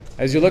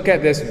As you look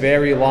at this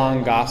very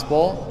long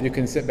gospel, you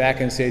can sit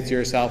back and say to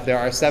yourself, there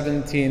are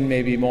 17,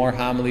 maybe more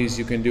homilies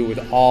you can do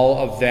with all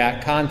of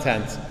that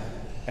content.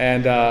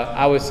 And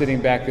I was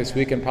sitting back this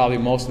week and probably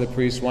most of the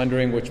priests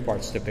wondering which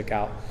parts to pick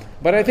out.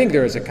 But I think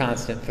there is a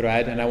constant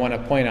thread, and I want to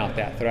point out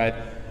that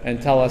thread and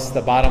tell us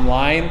the bottom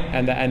line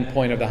and the end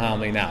point of the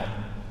homily now.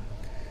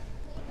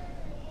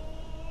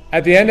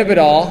 At the end of it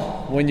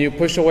all, when you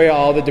push away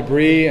all the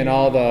debris and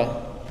all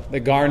the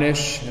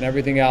garnish and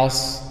everything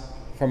else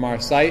from our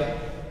sight,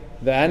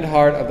 the end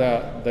heart of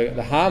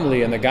the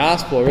homily and the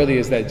gospel really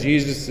is that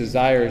Jesus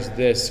desires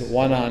this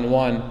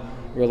one-on-one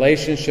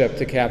relationship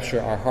to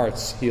capture our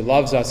hearts. He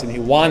loves us and He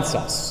wants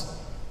us.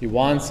 He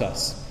wants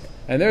us.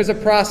 And there's a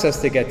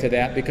process to get to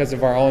that because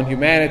of our own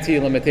humanity,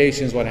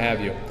 limitations, what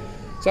have you.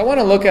 So I want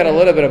to look at a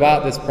little bit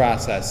about this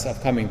process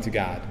of coming to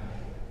God.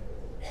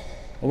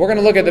 And we're going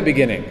to look at the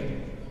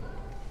beginning.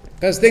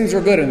 Because things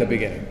were good in the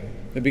beginning.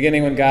 The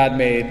beginning when God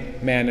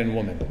made man and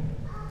woman.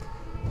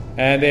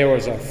 And there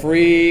was a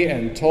free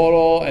and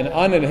total and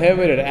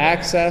uninhibited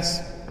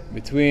access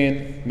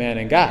between man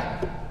and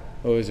God.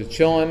 It was a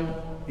chilling,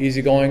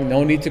 easygoing,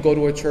 no need to go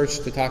to a church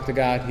to talk to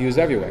God. He was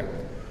everywhere.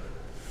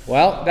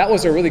 Well, that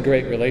was a really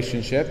great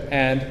relationship,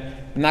 and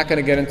I'm not going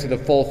to get into the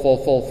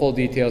full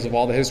details of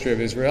all the history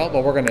of Israel,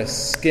 but we're going to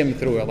skim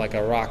through it like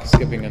a rock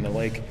skipping in the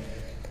lake.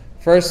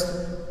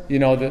 First,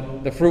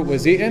 the fruit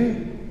was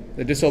eaten,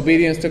 the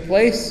disobedience took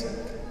place,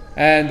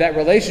 and that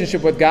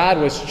relationship with God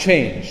was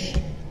changed.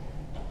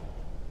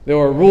 There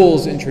were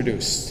rules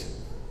introduced.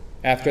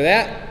 After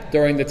that,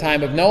 during the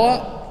time of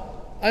Noah,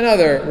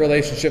 another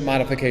relationship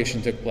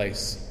modification took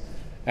place.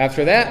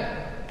 After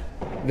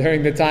that,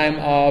 during the time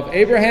of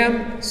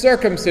Abraham,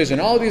 circumcision.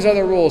 All these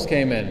other rules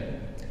came in.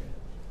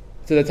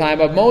 To the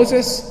time of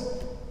Moses,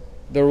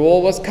 the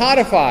rule was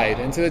codified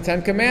into the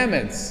Ten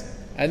Commandments.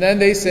 And then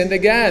they sinned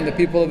again. The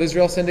people of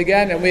Israel sinned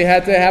again, and we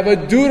had to have a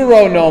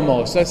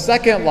Deuteronomos, a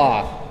second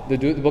law,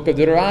 the book of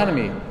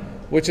Deuteronomy,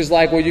 which is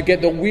like where you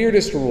get the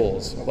weirdest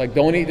rules, like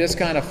don't eat this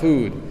kind of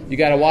food. You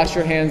got to wash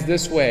your hands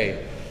this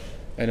way.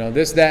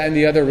 This, that, and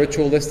the other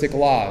ritualistic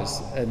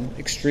laws in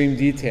extreme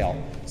detail.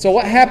 So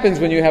what happens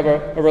when you have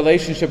a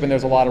relationship and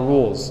there's a lot of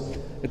rules?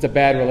 It's a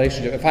bad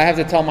relationship. If I have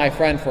to tell my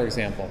friend, for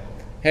example,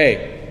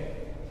 hey,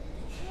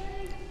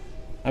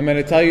 I'm going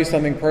to tell you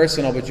something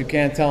personal, but you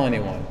can't tell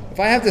anyone.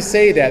 If I have to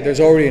say that, there's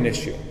already an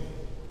issue.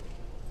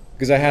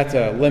 Because I had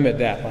to limit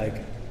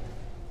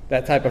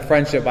that type of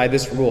friendship by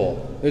this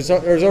rule. There's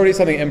already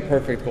something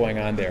imperfect going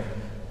on there.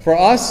 For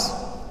us,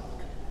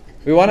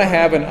 we want to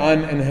have an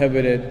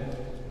uninhibited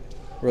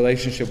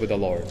relationship with the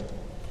Lord.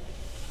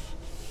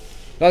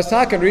 I was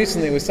talking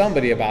recently with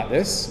somebody about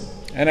this,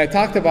 and I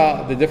talked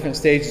about the different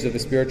stages of the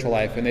spiritual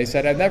life, and they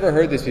said, I've never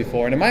heard this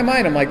before. And in my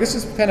mind, I'm like, this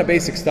is kind of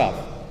basic stuff.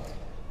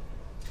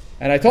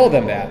 And I told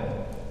them that.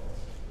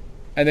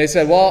 And they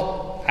said,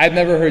 well, I've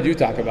never heard you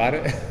talk about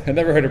it. I've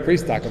never heard a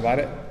priest talk about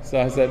it. So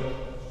I said,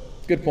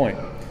 good point.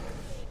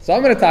 So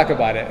I'm going to talk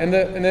about it. In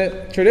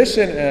the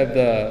tradition of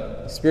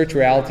the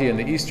spirituality in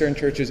the Eastern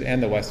churches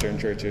and the Western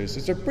churches,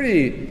 it's a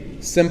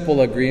pretty simple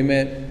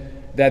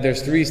agreement that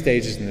there's 3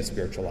 stages in the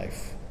spiritual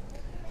life.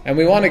 And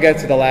we want to get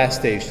to the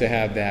last stage to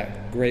have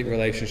that great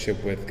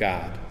relationship with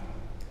God.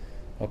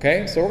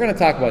 Okay? So we're going to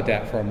talk about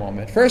that for a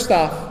moment. First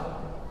off,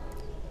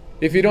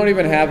 if you don't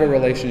even have a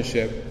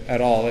relationship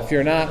at all, if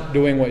you're not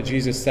doing what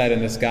Jesus said in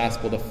this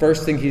gospel, the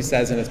first thing He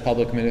says in His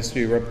public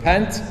ministry,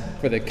 repent,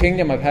 for the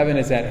kingdom of heaven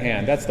is at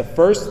hand. That's the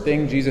first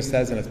thing Jesus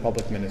says in His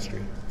public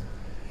ministry.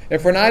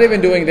 If we're not even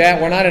doing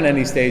that, we're not in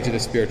any stage of the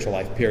spiritual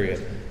life,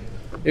 period.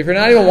 If you're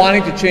not even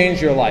wanting to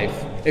change your life,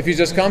 if you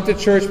just come to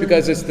church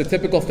because it's the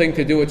typical thing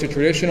to do, it's a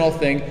traditional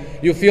thing,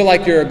 you feel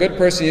like you're a good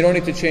person, you don't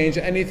need to change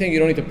anything, you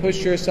don't need to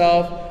push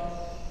yourself,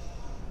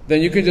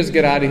 then you can just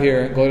get out of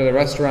here, go to the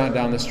restaurant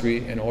down the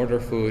street and order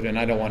food, and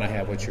I don't want to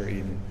have what you're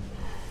eating.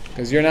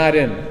 Because you're not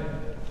in,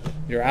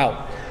 you're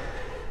out.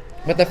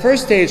 But the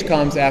first stage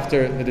comes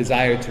after the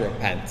desire to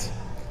repent,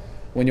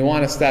 when you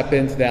want to step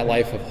into that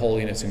life of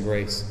holiness and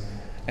grace.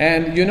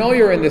 And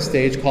you're in this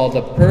stage called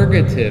the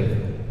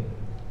purgative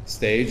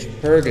stage.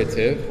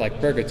 Purgative, like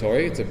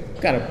purgatory. It's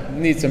kind of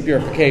needs some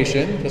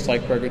purification, just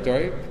like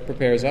purgatory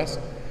prepares us.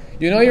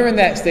 You're in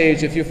that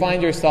stage if you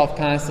find yourself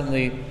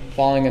constantly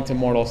falling into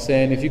mortal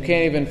sin, if you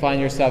can't even find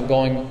yourself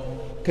going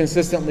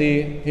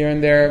consistently here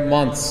and there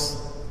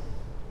months,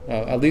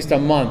 at least a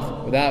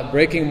month, without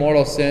breaking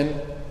mortal sin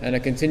and a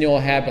continual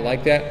habit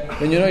like that,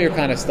 then you're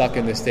kind of stuck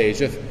in this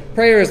stage. If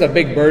prayer is a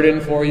big burden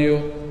for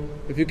you,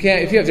 if you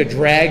have to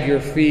drag your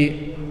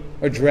feet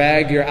or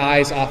drag your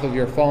eyes off of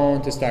your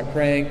phone to start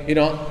praying,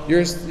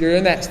 you're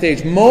in that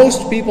stage.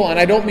 Most people, and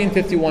I don't mean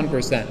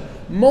 51%,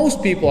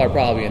 most people are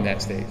probably in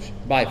that stage,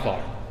 by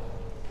far.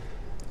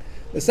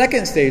 The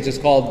second stage is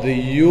called the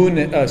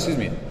illuminative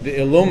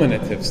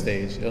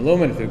stage.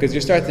 Illuminative, because you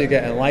start to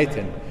get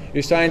enlightened.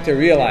 You're starting to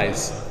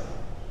realize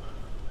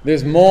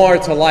there's more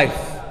to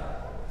life.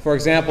 For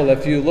example,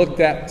 if you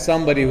looked at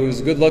somebody who's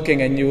good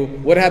looking and you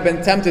would have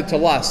been tempted to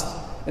lust,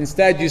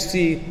 instead you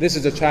see this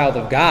is a child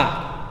of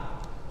God.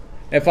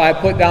 If I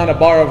put down a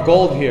bar of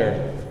gold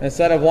here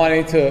instead of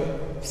wanting to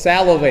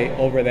salivate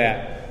over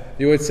that,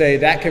 you would say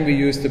that can be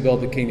used to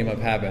build the kingdom of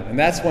heaven. And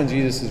that's when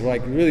Jesus is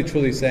like really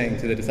truly saying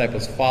to the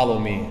disciples, follow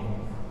me.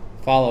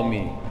 Follow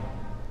me.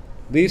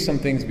 Leave some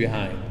things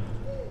behind.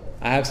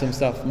 I have some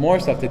more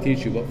stuff to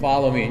teach you, but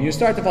follow me. And you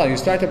start to follow. You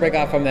start to break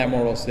out from that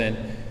mortal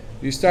sin.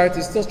 You start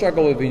to still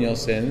struggle with venial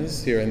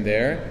sins here and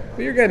there,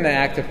 but you're getting an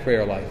active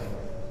prayer life.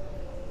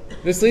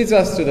 This leads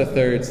us to the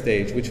third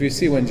stage, which we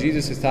see when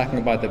Jesus is talking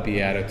about the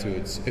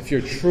Beatitudes. If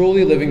you're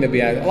truly living the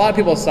Beatitudes, a lot of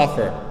people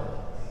suffer.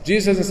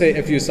 Jesus doesn't say,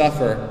 if you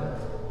suffer,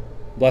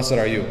 blessed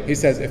are you. He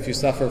says, if you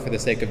suffer for the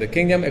sake of the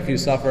kingdom, if you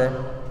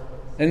suffer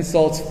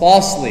insults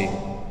falsely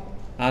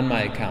on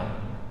my account.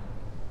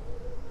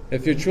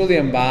 If you're truly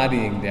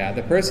embodying that,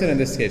 the person in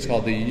this stage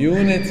called the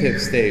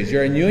unitive stage,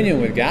 you're in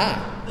union with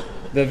God.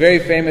 The very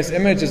famous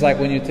image is like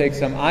when you take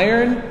some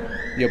iron,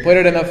 you put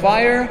it in a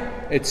fire,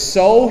 it's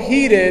so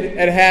heated,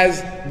 it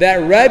has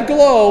that red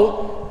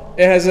glow,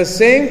 it has the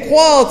same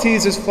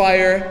qualities as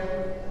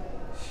fire,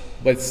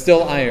 but it's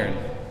still iron.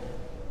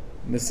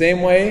 In the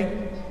same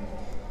way,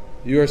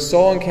 you are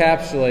so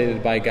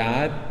encapsulated by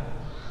God,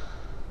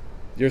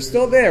 you're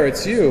still there,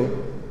 it's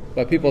you,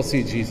 but people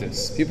see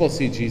Jesus. People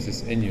see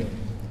Jesus in you.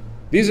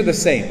 These are the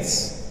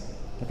saints.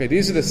 Okay,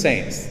 these are the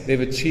saints. They've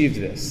achieved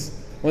this.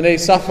 When they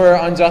suffer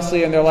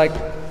unjustly and they're like,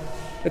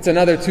 it's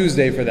another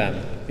Tuesday for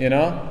them,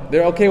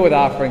 they're okay with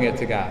offering it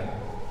to God.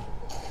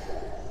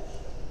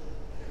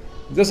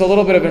 Just a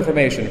little bit of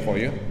information for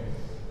you.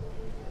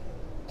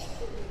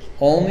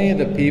 Only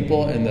the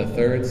people in the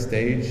third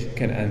stage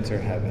can enter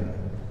heaven.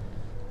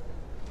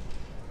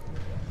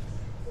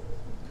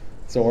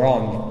 So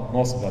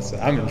most of us,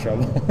 I'm in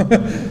trouble.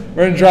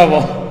 We're in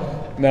trouble.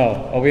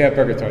 No, we have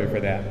purgatory for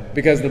that.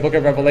 Because the book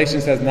of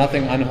Revelation says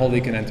nothing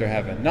unholy can enter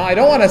heaven. Now, I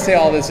don't want to say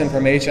all this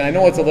information. I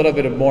know it's a little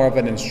bit more of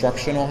an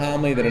instructional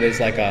homily than it is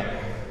like a,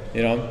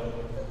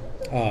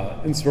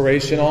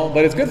 inspirational.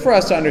 But it's good for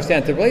us to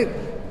understand, to really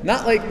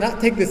not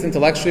take this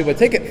intellectually, but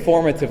take it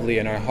formatively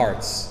in our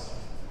hearts.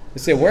 To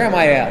say, where am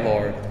I at,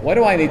 Lord? What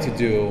do I need to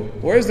do?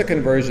 Where is the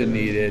conversion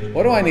needed?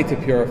 What do I need to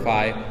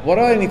purify? What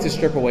do I need to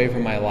strip away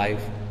from my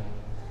life?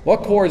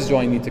 What cords do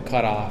I need to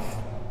cut off?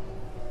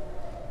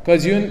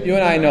 Because you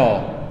and I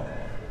know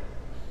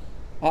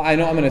I'm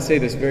going to say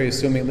this very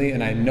assumingly,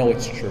 and I know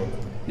it's true.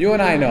 You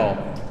and I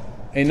know,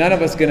 ain't none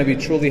of us going to be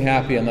truly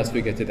happy unless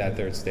we get to that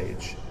third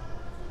stage.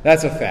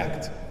 That's a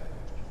fact.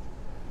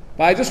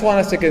 But I just want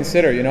us to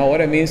consider,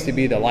 what it means to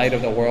be the light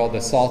of the world,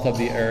 the salt of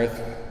the earth,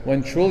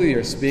 when truly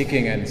you're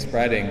speaking and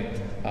spreading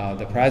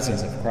the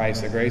presence of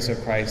Christ, the grace of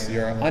Christ,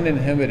 you're an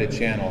uninhibited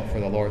channel for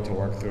the Lord to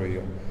work through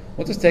you.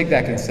 We'll just take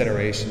that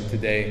consideration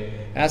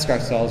today. Ask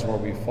ourselves where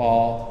we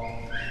fall,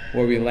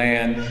 where we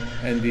land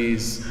in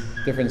these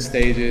different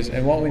stages,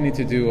 and what we need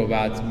to do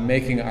about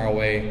making our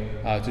way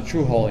to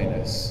true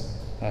holiness,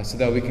 so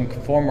that we can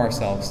conform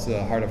ourselves to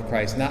the heart of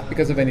Christ, not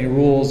because of any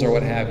rules or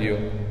what have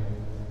you,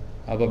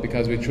 but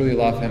because we truly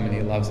love Him and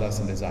He loves us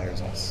and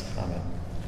desires us. Amen.